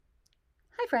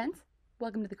friends.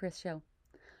 Welcome to the Chris Show.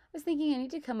 I was thinking I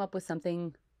need to come up with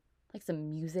something like some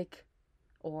music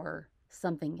or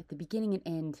something at the beginning and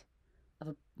end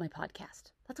of my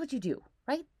podcast. That's what you do,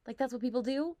 right? Like that's what people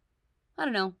do? I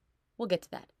don't know. We'll get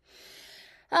to that.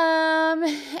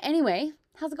 Anyway,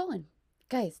 how's it going?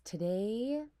 Guys,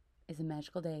 today is a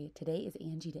magical day. Today is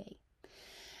Angie Day.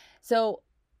 So,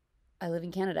 I live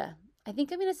in Canada. I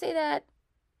think I'm going to say that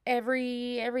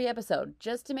every episode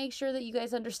just to make sure that you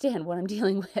guys understand what I'm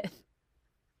dealing with.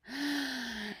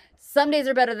 Some days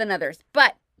are better than others,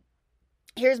 but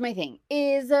here's my thing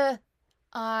is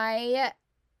I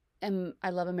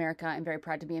love America. I'm very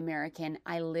proud to be American.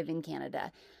 I live in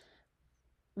Canada.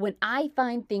 When I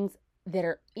find things that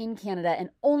are in Canada and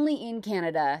only in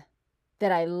Canada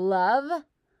that I love,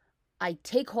 I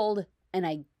take hold and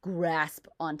I grasp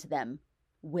onto them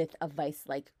with a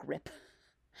vice-like grip.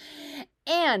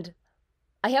 And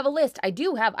I have a list. I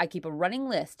keep a running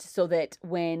list so that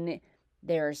when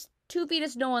there's 2 feet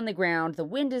of snow on the ground, the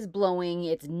wind is blowing,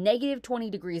 it's negative 20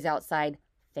 degrees outside,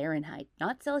 Fahrenheit,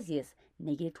 not Celsius,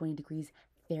 negative 20 degrees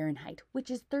Fahrenheit,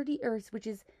 which is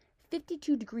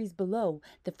 52 degrees below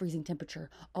the freezing temperature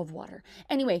of water.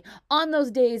 Anyway, on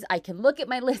those days, I can look at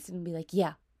my list and be like,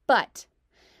 yeah, but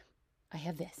I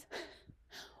have this,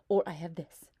 or I have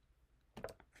this.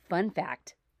 Fun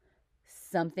fact,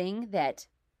 something that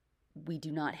we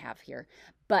do not have here,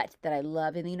 but that I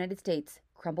love in the United States,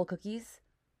 crumble cookies.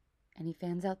 Any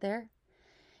fans out there?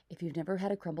 If you've never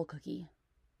had a crumble cookie,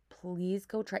 please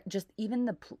go try. Just even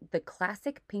the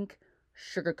classic pink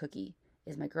sugar cookie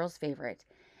is my girl's favorite.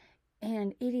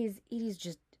 And it is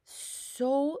just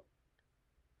so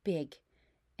big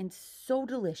and so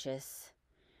delicious.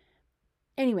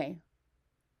 Anyway,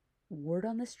 word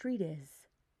on the street is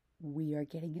we are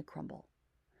getting a crumble.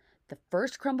 The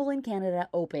first crumble in Canada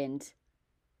opened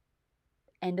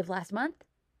end of last month,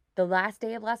 the last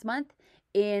day of last month,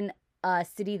 in a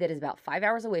city that is about 5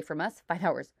 hours away from us, 5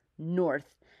 hours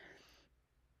north.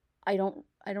 I don't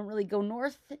really go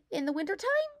north in the wintertime.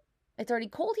 It's already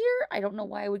cold here. I don't know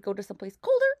why I would go to someplace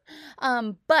colder.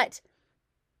 But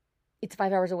it's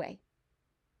 5 hours away.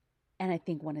 And I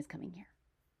think one is coming here.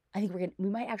 I think we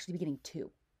might actually be getting 2.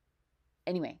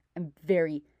 Anyway, I'm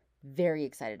very, very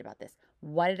excited about this.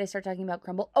 Why did I start talking about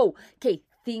crumble? Oh, okay.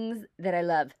 Things that I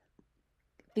love.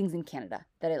 Things in Canada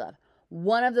that I love.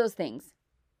 One of those things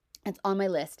that's on my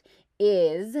list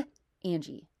is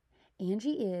Angie.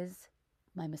 Angie is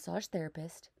my massage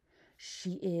therapist.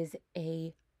 She's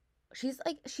a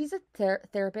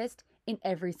therapist in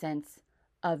every sense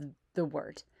of the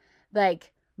word.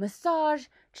 Like massage,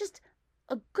 just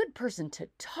a good person to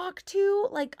talk to.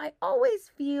 Like I always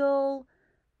feel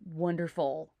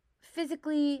wonderful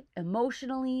physically,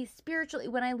 emotionally, spiritually.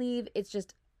 When I leave, it's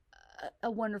just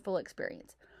a wonderful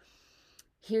experience.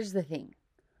 Here's the thing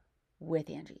with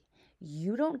Angie.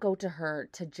 You don't go to her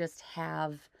to just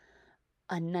have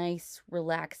a nice,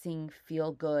 relaxing,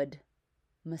 feel-good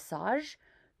massage.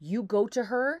 You go to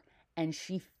her and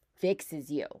she fixes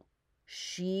you.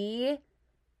 She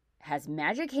has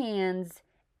magic hands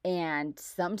and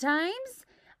sometimes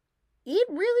it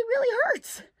really, really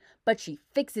hurts, but she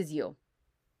fixes you.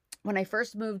 When I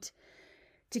first moved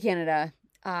to Canada,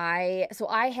 I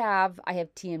have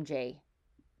TMJ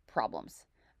problems.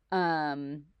 If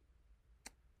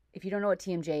you don't know what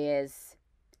TMJ is,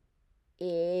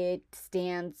 it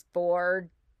stands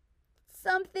for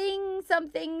something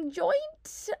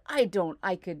joint.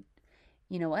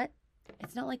 You know what?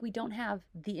 It's not like we don't have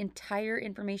the entire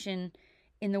information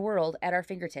in the world at our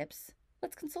fingertips.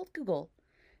 Let's consult Google.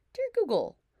 Dear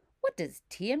Google, what does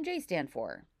TMJ stand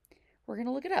for? We're going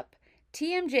to look it up.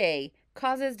 TMJ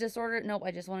causes disorder. Nope, I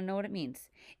just want to know what it means.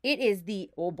 It is the,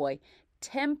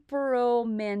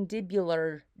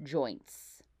 temporomandibular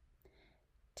joints.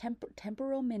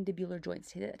 Temporomandibular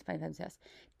joints. Say that 5 times fast.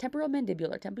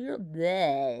 Temporomandibular,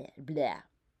 blah, blah.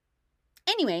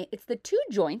 Anyway, it's the 2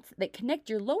 joints that connect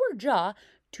your lower jaw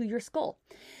to your skull.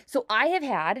 So I have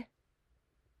had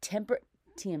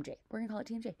TMJ. We're going to call it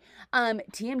TMJ.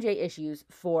 TMJ issues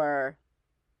for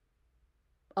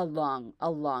a long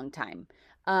time.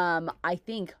 I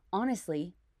think,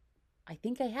 honestly, I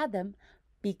had them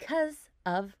because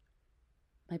of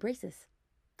my braces.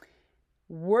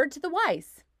 Word to the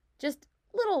wise. Just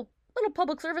little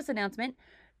public service announcement.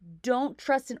 Don't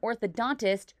trust an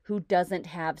orthodontist who doesn't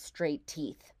have straight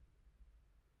teeth.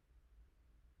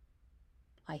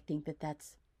 I think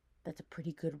that's a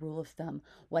pretty good rule of thumb.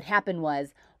 What happened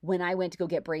was when I went to go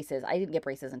get braces, I didn't get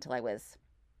braces until I was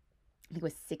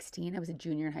 16. I was a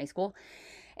junior in high school.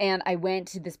 And I went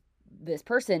to this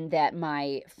person that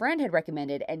my friend had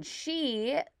recommended, and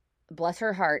she, bless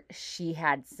her heart, she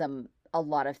had some a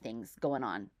lot of things going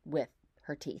on with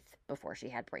her teeth before she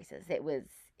had braces. It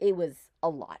was a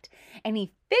lot. And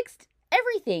he fixed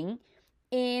everything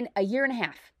in a year and a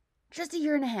half. Just a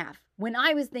year and a half. When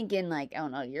I was thinking like, oh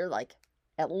no, you're like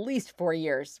at least 4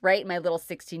 years, right? My little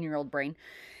 16-year-old brain.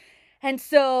 And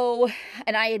so,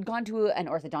 and I had gone to an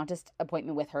orthodontist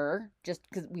appointment with her just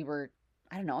because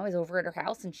I don't know, I was over at her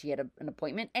house and she had an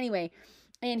appointment. Anyway,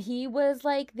 and he was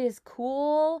like this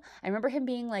cool, I remember him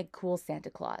being like cool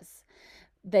Santa Claus.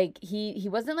 Like he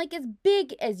wasn't like as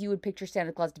big as you would picture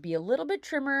Santa Claus to be, a little bit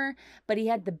trimmer, but he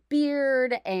had the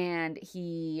beard and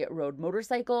he rode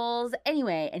motorcycles.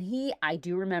 Anyway, and I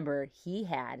do remember he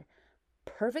had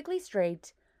perfectly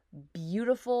straight,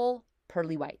 beautiful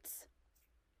pearly whites.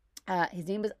 His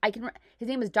name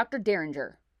was Dr.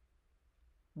 Derringer.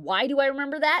 Why do I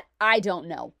remember that? I don't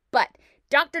know. But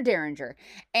Dr. Derringer.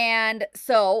 And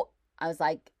so I was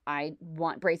like, I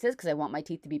want braces because I want my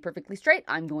teeth to be perfectly straight.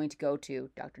 I'm going to go to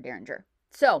Dr. Derringer.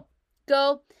 So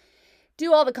go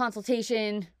do all the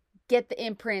consultation, get the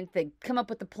imprint, come up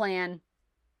with the plan.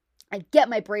 I get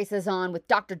my braces on with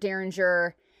Dr.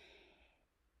 Derringer.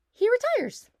 He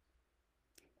retires.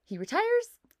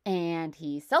 And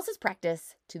he sells his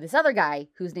practice to this other guy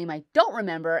whose name I don't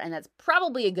remember, and that's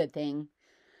probably a good thing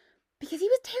because he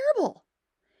was terrible.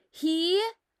 He,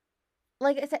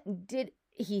 like I said, did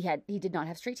not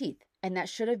have straight teeth, and that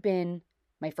should have been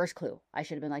my first clue. I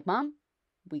should have been like, Mom,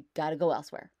 we got to go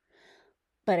elsewhere.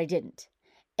 But I didn't.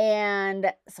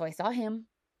 And so I saw him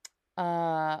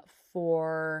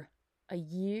for a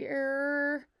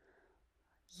year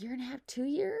and a half, 2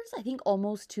 years, I think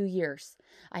almost 2 years.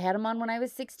 I had them on when I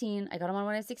was 16. I got them on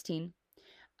when I was 16.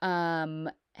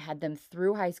 Had them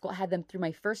through high school, had them through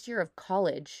my first year of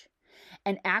college.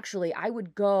 And actually, I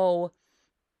would go,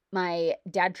 my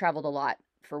dad traveled a lot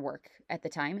for work at the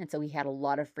time. And so he had a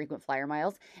lot of frequent flyer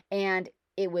miles. And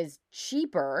it was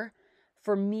cheaper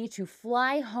for me to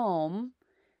fly home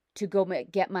to go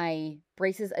get my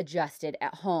braces adjusted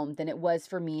at home than it was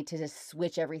for me to just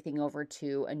switch everything over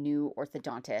to a new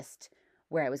orthodontist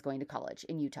where I was going to college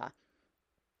in Utah.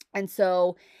 And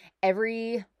so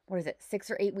every, 6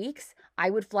 or 8 weeks, I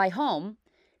would fly home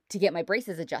to get my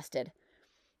braces adjusted.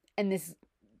 And this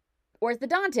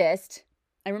orthodontist,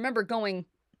 I remember going,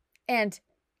 and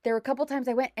there were a couple times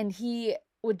I went and he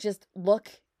would just look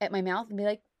at my mouth and be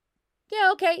like,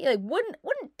 yeah, okay. Like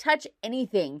wouldn't touch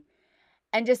anything.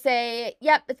 And just say,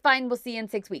 yep, it's fine. We'll see you in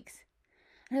 6 weeks.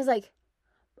 And I was like,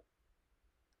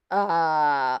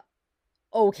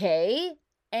 okay.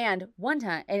 And one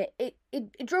time, and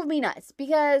it drove me nuts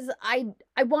because I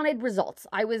wanted results.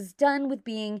 I was done with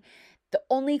being the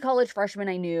only college freshman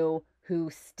I knew who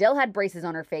still had braces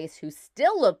on her face, who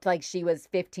still looked like she was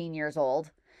 15 years old.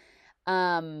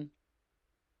 And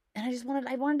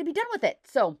I wanted to be done with it.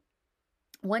 So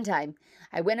one time,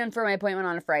 I went in for my appointment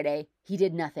on a Friday. He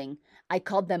did nothing. I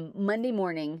called them Monday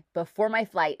morning before my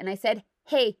flight, and I said,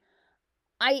 hey,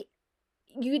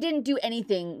 you didn't do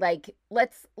anything. Like,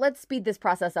 let's speed this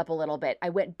process up a little bit. I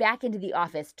went back into the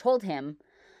office, told him,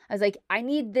 I was like, I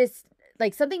need this,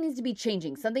 like, something needs to be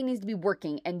changing. Something needs to be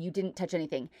working, and you didn't touch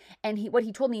anything. And what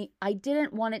he told me, I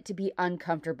didn't want it to be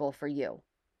uncomfortable for you.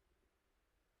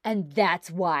 And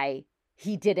that's why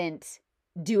he didn't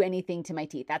do anything to my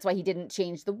teeth. That's why he didn't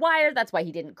change the wire. That's why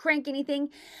he didn't crank anything.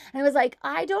 And I was like,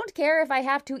 I don't care if I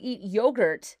have to eat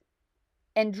yogurt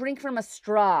and drink from a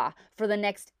straw for the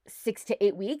next 6 to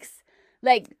 8 weeks.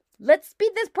 Like, let's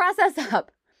speed this process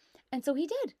up. And so he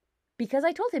did. Because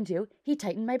I told him to, he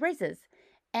tightened my braces.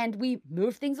 And we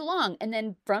moved things along. And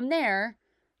then from there,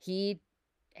 he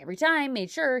every time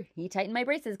made sure he tightened my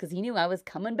braces because he knew I was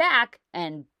coming back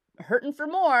and hurting for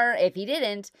more if he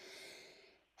didn't.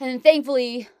 And then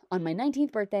thankfully, on my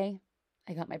 19th birthday,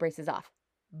 I got my braces off.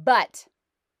 But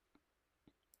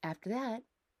after that,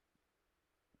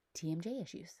 TMJ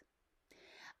issues.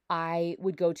 I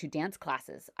would go to dance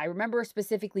classes. I remember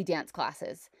specifically dance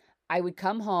classes. I would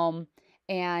come home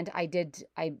and I did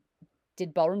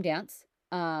ballroom dance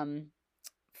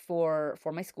for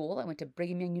my school. I went to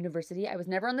Brigham Young University. I was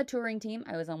never on the touring team.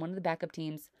 I was on one of the backup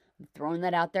teams. I'm throwing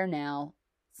that out there now.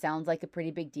 Sounds like a pretty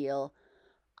big deal.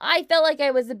 I felt like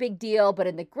I was a big deal, but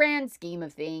in the grand scheme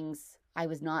of things, I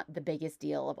was not the biggest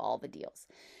deal of all the deals.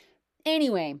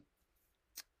 Anyway,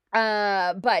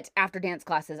 but after dance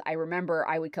classes, I remember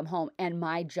I would come home and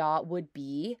my jaw would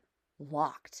be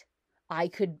locked. I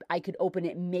could open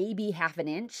it maybe half an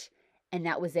inch and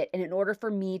that was it. And in order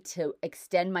for me to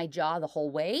extend my jaw the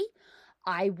whole way,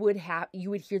 you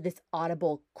would hear this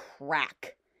audible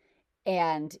crack.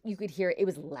 And you could hear it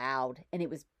was loud and it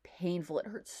was painful. It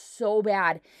hurt so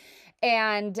bad.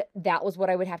 And that was what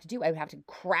I would have to do. I would have to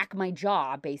crack my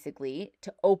jaw, basically,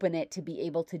 to open it to be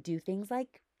able to do things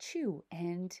like chew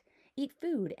and eat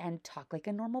food and talk like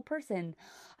a normal person.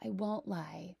 I won't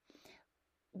lie.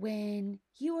 When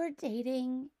you are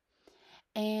dating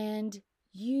and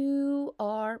you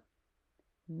are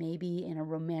maybe in a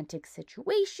romantic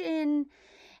situation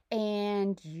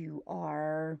and you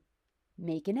are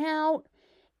making out,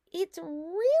 it's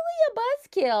really a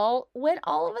buzzkill when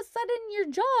all of a sudden your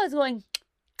jaw is going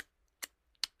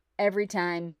every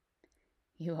time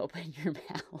you open your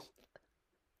mouth.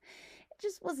 It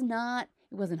just was not,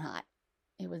 it wasn't hot.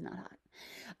 It was not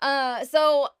hot.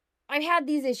 So I've had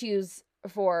these issues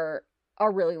for a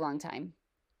really long time.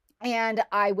 And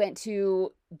I went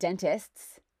to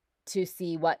dentists to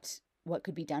see what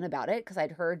could be done about it, because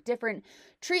I'd heard different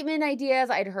treatment ideas.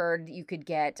 I'd heard you could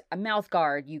get a mouth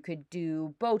guard, you could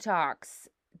do Botox,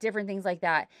 different things like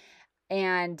that.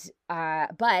 And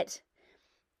but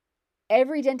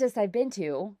every dentist I've been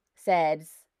to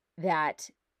says that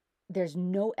there's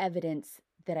no evidence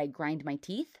that I grind my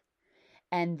teeth,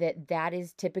 and that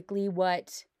is typically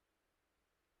what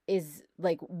is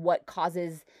like what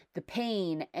causes the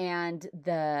pain and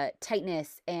the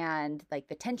tightness and like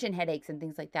the tension headaches and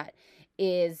things like that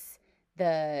is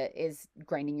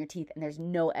grinding your teeth. And there's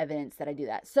no evidence that I do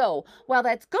that. So while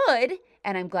that's good,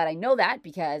 and I'm glad I know that,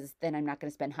 because then I'm not going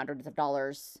to spend hundreds of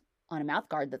dollars on a mouth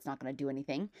guard that's not going to do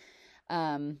anything.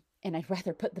 And I'd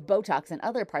rather put the Botox in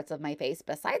other parts of my face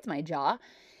besides my jaw.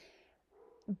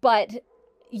 But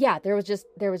yeah, there was just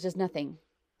nothing.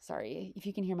 Sorry if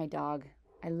you can hear my dog.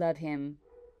 I love him,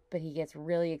 but he gets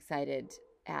really excited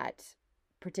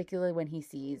particularly when he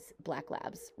sees black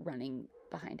labs running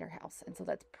behind our house. And so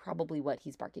that's probably what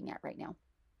he's barking at right now.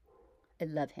 I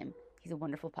love him. He's a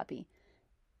wonderful puppy.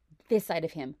 This side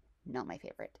of him, not my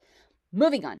favorite.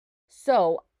 Moving on.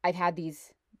 So I've had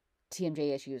these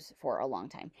TMJ issues for a long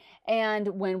time.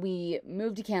 And when we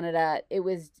moved to Canada, it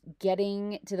was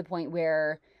getting to the point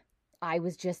where I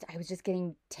was just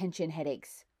getting tension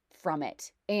headaches from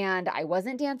it. And I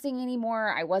wasn't dancing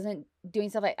anymore. I wasn't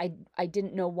doing stuff. I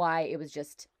didn't know why. It was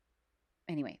just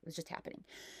happening.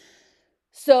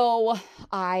 So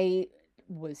I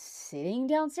was sitting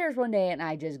downstairs one day and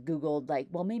I just Googled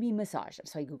maybe massage.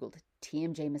 So I Googled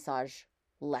TMJ massage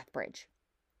Lethbridge.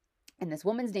 And this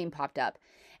woman's name popped up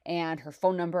and her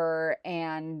phone number.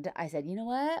 And I said, you know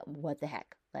what? What the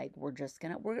heck? We're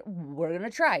going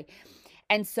to try.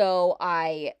 And so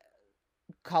I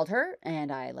called her and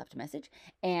I left a message,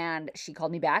 and she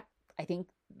called me back, I think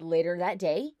later that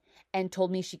day, and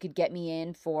told me she could get me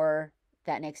in for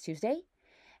that next Tuesday.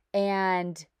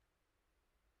 And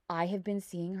I have been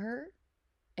seeing her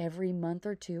every month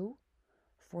or two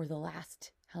for the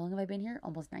last, how long have I been here?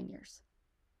 Almost 9 years.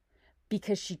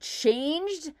 Because she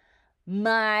changed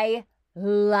my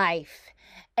life.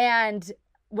 And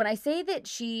when I say that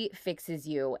she fixes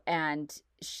you and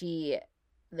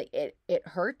it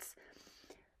hurts,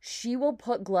 she will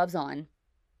put gloves on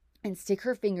and stick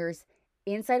her fingers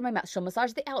inside my mouth. She'll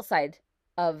massage the outside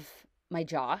of my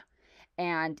jaw,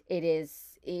 and it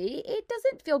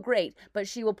doesn't feel great, but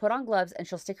she will put on gloves and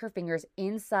she'll stick her fingers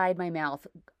inside my mouth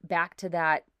back to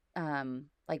that,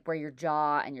 where your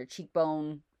jaw and your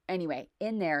cheekbone, anyway,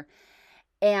 in there.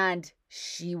 And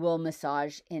she will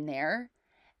massage in there,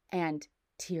 and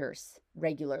tears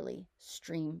regularly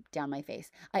stream down my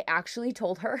face. I actually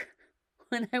told her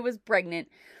when I was pregnant,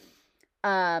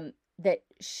 that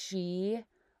she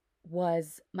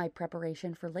was my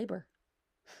preparation for labor.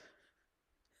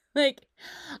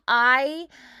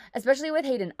 Especially with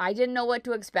Hayden, I didn't know what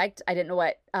to expect. I didn't know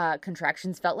what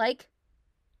contractions felt like,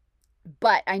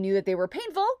 but I knew that they were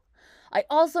painful. I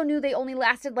also knew they only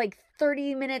lasted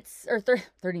 30 minutes or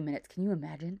 30 minutes. Can you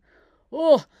imagine?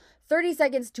 30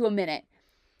 seconds to a minute.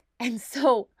 And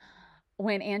so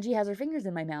when Angie has her fingers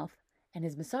in my mouth and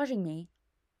is massaging me,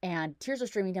 and tears are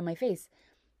streaming down my face,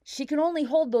 she can only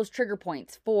hold those trigger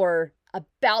points for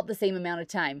about the same amount of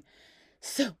time.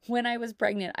 So when I was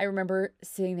pregnant, I remember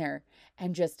sitting there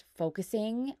and just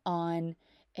focusing on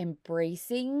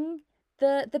embracing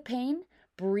the pain,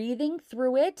 breathing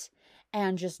through it,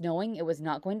 and just knowing it was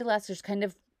not going to last. Just kind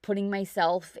of putting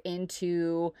myself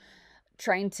into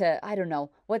trying to, I don't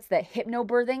know, what's the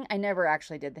hypnobirthing? I never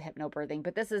actually did the hypnobirthing,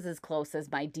 but this is as close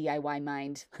as my DIY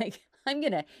mind. I'm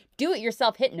going to do it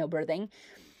yourself hypnobirthing,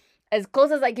 as close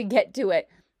as I could get to it.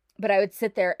 But I would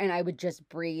sit there and I would just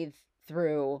breathe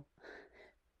through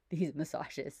these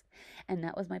massages. And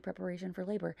that was my preparation for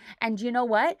labor. And you know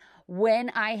what? When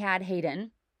I had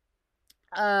Hayden,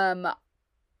 there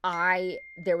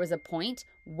was a point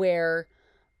where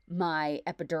my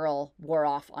epidural wore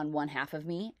off on one half of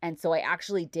me. And so I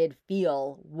actually did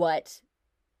feel what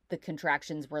the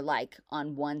contractions were like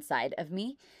on one side of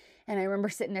me. And I remember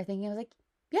sitting there thinking, I was like,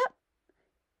 yep,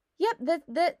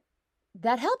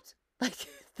 that helped. Like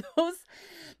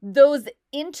those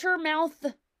inner mouth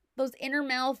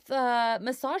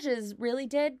massages really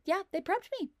did. Yeah, they prepped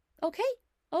me. Okay,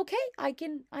 I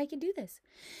can do this.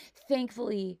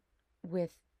 Thankfully,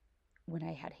 when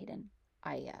I had Hayden,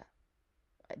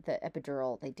 the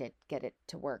epidural, they did get it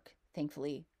to work.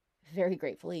 Thankfully, very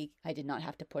gratefully, I did not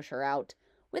have to push her out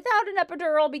without an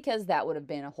epidural, because that would have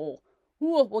been a whole,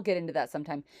 we'll get into that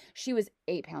sometime. She was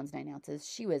 8 pounds, 9 ounces.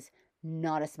 She was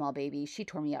not a small baby. She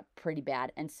tore me up pretty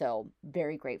bad. And so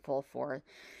very grateful for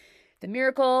the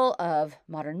miracle of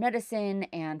modern medicine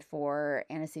and for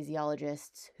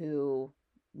anesthesiologists who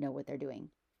know what they're doing.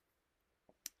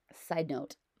 Side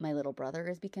note, my little brother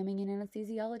is becoming an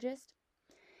anesthesiologist.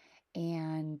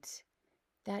 And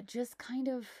that just kind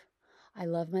of, I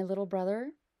love my little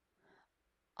brother.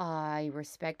 I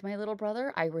respect my little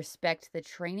brother. I respect the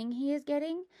training he is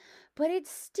getting. But it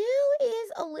still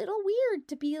is a little weird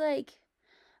to be like,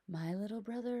 my little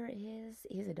brother is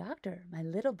a doctor. My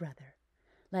little brother.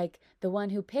 Like the one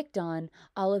who picked on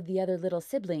all of the other little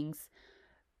siblings.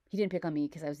 He didn't pick on me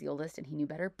because I was the oldest and he knew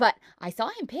better. But I saw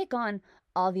him pick on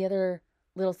all the other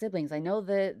little siblings. I know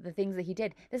the things that he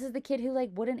did. This is the kid who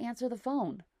like wouldn't answer the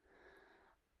phone.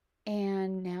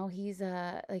 And now he's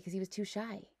like, because he was too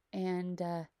shy. And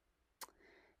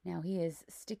now he is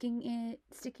sticking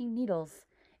needles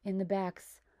in the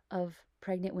backs of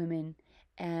pregnant women.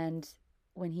 And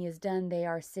when he is done, they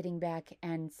are sitting back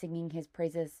and singing his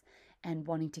praises and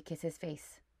wanting to kiss his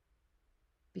face.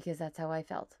 Because that's how I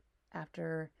felt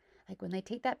after, like, when they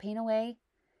take that pain away,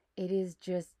 it is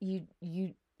just, you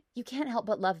can't help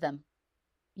but love them.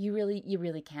 You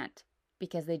really can't,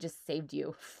 because they just saved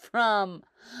you from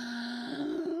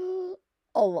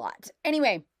a lot.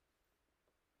 Anyway,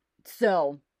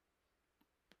 so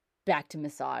back to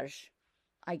massage.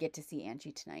 I get to see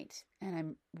Angie tonight, and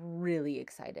I'm really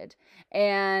excited.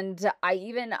 And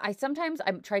I sometimes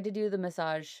tried to do the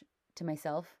massage to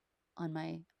myself on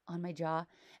my jaw,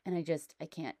 and I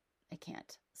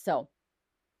can't. So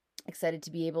excited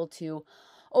to be able to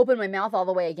open my mouth all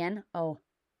the way again. Oh,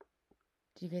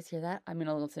 do you guys hear that? I'm going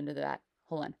to listen to that.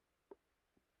 Hold on.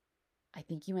 I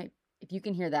think you might, if you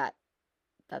can hear that,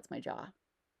 that's my jaw.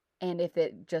 And if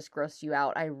it just grossed you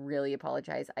out, I really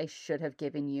apologize. I should have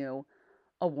given you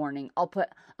a warning. I'll put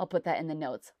that in the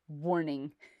notes.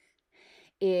 Warning.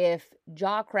 If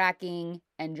jaw cracking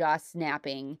and jaw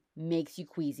snapping makes you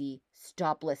queasy,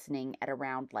 stop listening at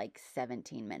around like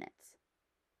 17 minutes.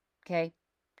 Okay?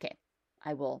 Okay.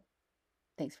 I will.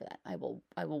 Thanks for that. I will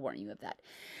warn you of that.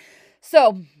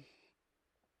 So,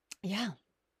 yeah,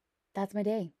 that's my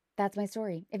day. That's my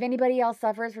story. If anybody else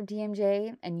suffers from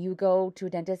TMJ and you go to a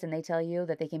dentist and they tell you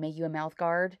that they can make you a mouth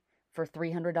guard for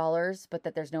 $300, but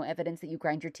that there's no evidence that you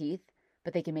grind your teeth,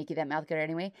 but they can make you that mouth guard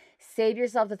anyway, save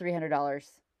yourself the $300.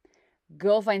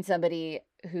 Go find somebody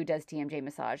who does TMJ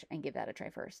massage and give that a try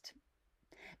first.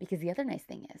 Because the other nice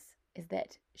thing is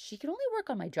that she can only work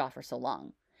on my jaw for so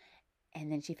long,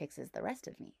 and then she fixes the rest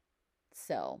of me.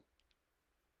 So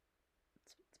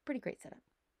it's a pretty great setup,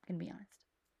 I'm gonna be honest.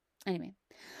 Anyway,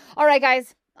 all right,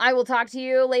 guys, I will talk to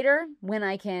you later when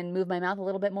I can move my mouth a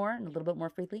little bit more and a little bit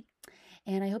more freely.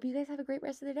 And I hope you guys have a great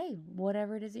rest of the day,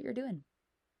 whatever it is that you're doing.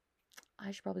 I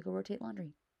should probably go rotate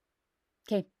laundry.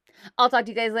 Okay, I'll talk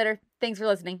to you guys later. Thanks for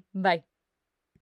listening. Bye.